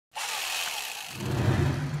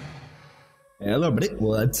Hello everybody,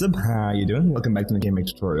 what's up, how you doing? Welcome back to the Game Make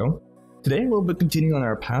tutorial. Today we'll be continuing on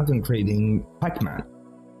our path in creating Pac Man.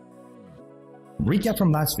 Recap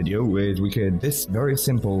from last video was we created this very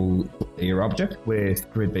simple player object with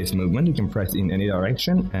grid-based movement. You can press in any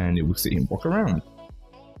direction and you will see him walk around.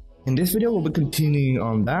 In this video we'll be continuing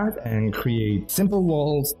on that and create simple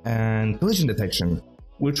walls and collision detection,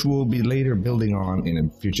 which we'll be later building on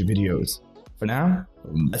in future videos. For now,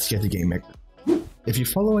 let's get the game maker. If you're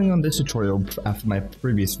following on this tutorial after my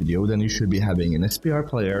previous video, then you should be having an SPR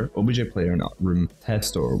player, OBJ player, not room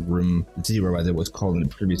test or room 0 as it was called in the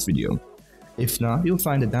previous video. If not, you'll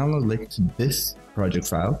find a download link to this project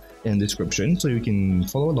file in the description so you can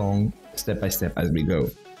follow along step by step as we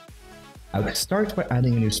go. I'll start by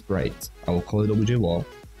adding a new sprite. I will call it OBJ wall.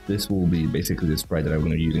 This will be basically the sprite that I'm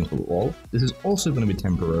going to be using for the wall. This is also going to be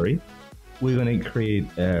temporary. We're going to create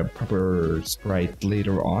a proper sprite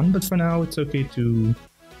later on, but for now it's okay to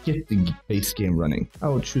get the base game running. I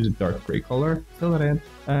will choose a dark gray color, fill it in,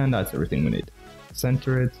 and that's everything we need.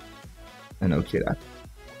 Center it, and okay that.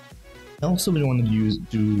 Also, we want to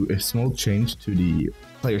do a small change to the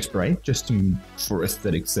player sprite, just for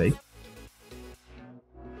aesthetic's sake.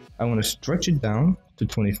 I want to stretch it down to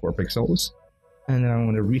 24 pixels, and then I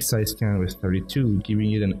want to resize canvas 32,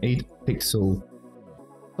 giving it an 8 pixel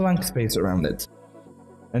blank space around it.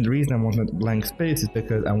 And the reason I want that blank space is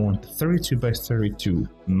because I want 32 by 32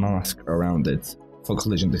 mask around it for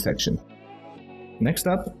collision detection. Next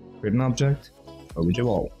up, create an object, OBJ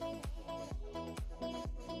wall.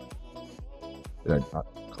 Did I not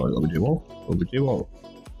call it OBJ wall? OBJ wall.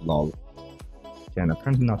 Lol. Can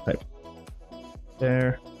apparently not type.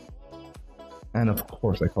 There. And of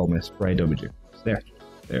course I call my sprite OBJ. There.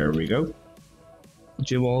 There we go.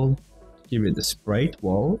 OBJ wall. Give it the sprite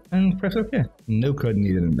wall and press OK. No code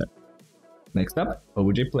needed in there. Next up,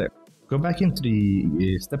 OBJ player. Go back into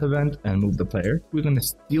the step event and move the player. We're going to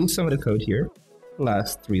steal some of the code here,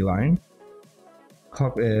 last 3 lines,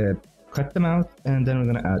 cut them out, and then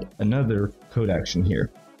we're going to add another code action here.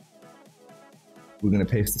 We're going to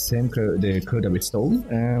paste the same code, the code that we stole,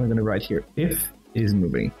 and we're going to write here if is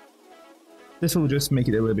moving. This will just make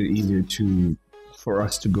it a little bit easier for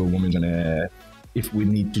us to go when we're going to, if we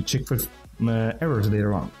need to check for errors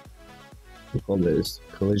later on. We call this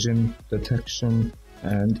collision detection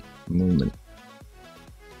and movement.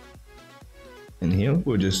 And here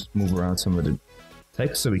we'll just move around some of the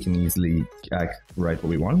text so we can easily write what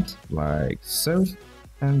we want, like so,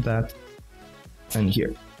 and that, and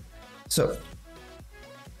here. So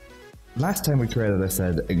last time we created, as I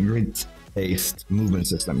said, a grid-based movement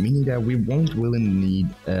system, meaning that we won't really need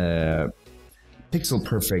pixel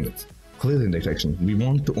perfect collision detection. We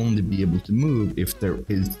want to only be able to move if there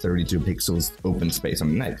is 32 pixels open space on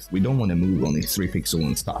the next. We don't want to move only 3 pixels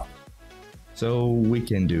and stop. So we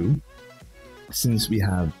can do, since we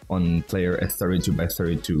have on player a 32 by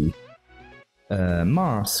 32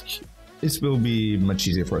 mask, this will be much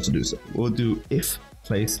easier for us to do so. We'll do if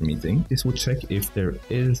place meeting. This will check if there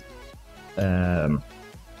is a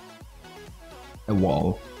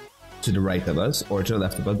wall to the right of us or to the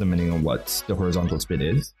left of us, depending on what the horizontal speed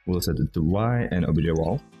is. We'll set it to Y and OBJ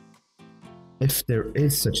wall. If there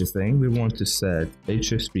is such a thing, we want to set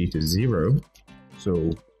HSP to 0,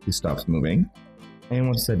 so he stops moving. And we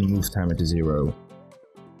want to set move timer to 0,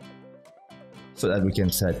 so that we can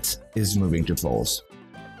set is moving to false,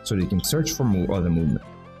 so that you can search for other movement.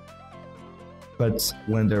 But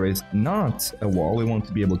when there is not a wall, we want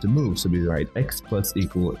to be able to move, so we write x plus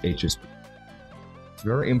equal HSP. It's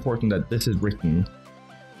very important that this is written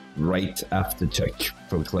right after check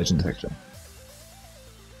for collision detection.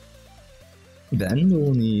 Then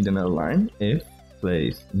we'll need another line, if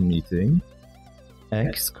place meeting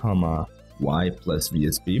x comma y plus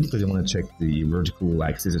VSP, because you want to check the vertical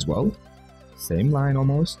axis as well. Same line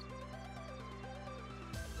almost.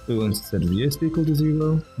 We want to set VSP equal to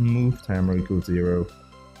 0, move timer equal to 0,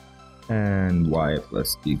 and y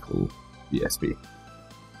plus equal VSP.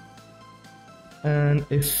 And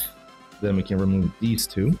if, then we can remove these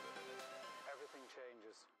two. Everything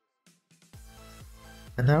changes.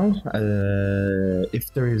 And now,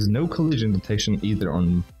 if there is no collision detection either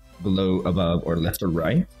on below, above, or left or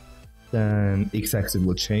right, then x-axis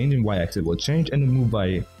will change and y-axis will change, and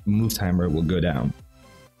the move timer will go down.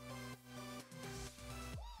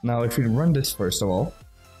 Now, if we run this first of all,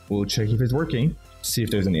 we'll check if it's working, see if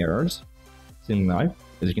there's any errors. Seeing live.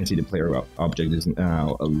 As you can see, the player object is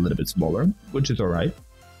now a little bit smaller, which is alright.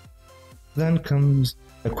 Then comes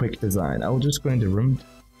a quick design. I will just go into room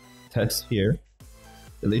test here,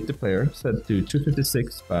 delete the player, set to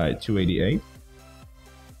 256 by 288.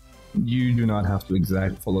 You do not have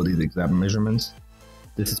to follow these exact measurements.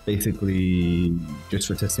 This is basically just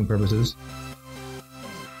for testing purposes.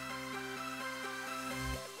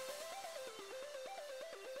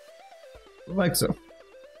 Like so.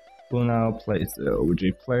 We'll now place the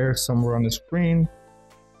OG player somewhere on the screen,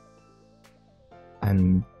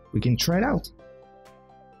 and we can try it out.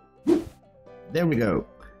 There we go.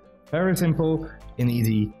 Very simple and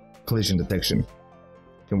easy collision detection.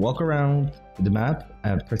 You can walk around the map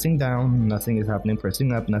and pressing down, nothing is happening.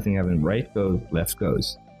 Pressing up, nothing happening. Right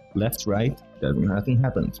goes, left, right, nothing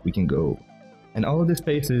happens. We can go in all of the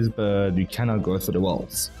spaces, but you cannot go through the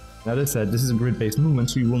walls. Now, as I said, this is a grid-based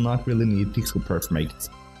movement, so you will not really need pixel perfect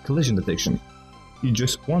collision detection. You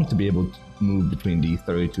just want to be able to move between the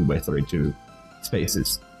 32 by 32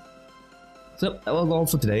 spaces. So that was all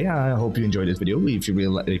for today. I hope you enjoyed this video. If you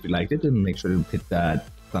liked it, then make sure to hit that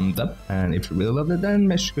thumbs up. And if you really loved it, then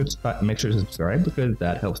make sure to subscribe, because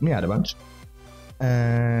that helps me out a bunch.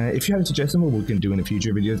 If you have a suggestion what we can do in the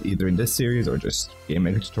future videos, either in this series or just game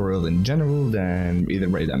maker tutorials in general, then either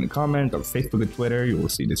write it down in the comment or Facebook or Twitter. You will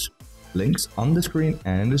see these links on the screen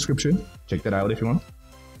and in the description. Check that out if you want.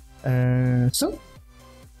 So,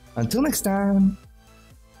 until next time,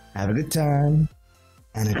 have a good time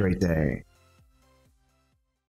and a great day.